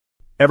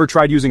Ever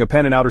tried using a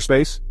pen in outer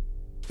space?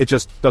 It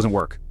just doesn't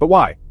work. But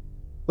why?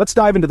 Let's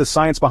dive into the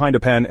science behind a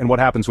pen and what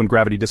happens when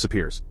gravity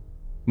disappears.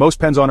 Most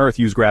pens on Earth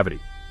use gravity.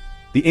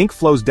 The ink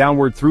flows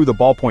downward through the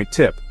ballpoint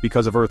tip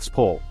because of Earth's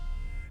pull.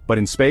 But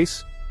in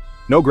space,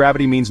 no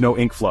gravity means no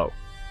ink flow.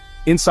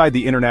 Inside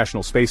the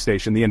International Space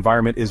Station, the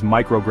environment is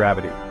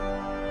microgravity.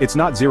 It's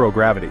not zero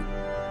gravity,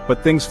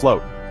 but things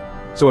float.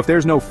 So if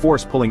there's no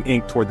force pulling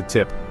ink toward the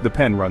tip, the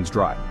pen runs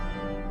dry.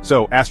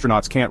 So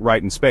astronauts can't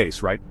write in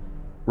space, right?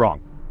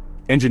 Wrong.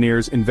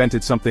 Engineers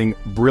invented something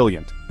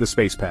brilliant, the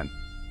space pen.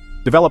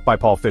 Developed by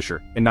Paul Fisher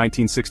in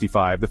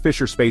 1965, the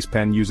Fisher Space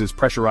Pen uses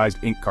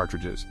pressurized ink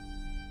cartridges.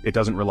 It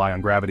doesn't rely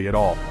on gravity at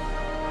all.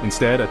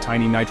 Instead, a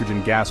tiny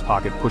nitrogen gas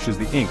pocket pushes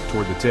the ink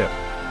toward the tip.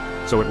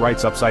 So it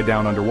writes upside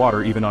down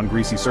underwater, even on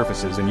greasy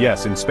surfaces, and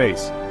yes, in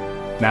space.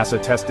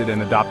 NASA tested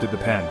and adopted the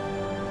pen.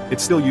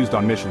 It's still used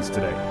on missions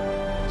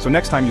today. So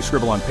next time you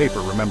scribble on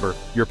paper, remember,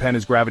 your pen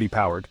is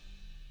gravity-powered.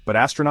 But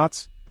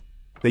astronauts?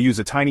 They use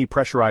a tiny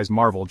pressurized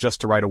marvel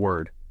just to write a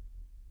word.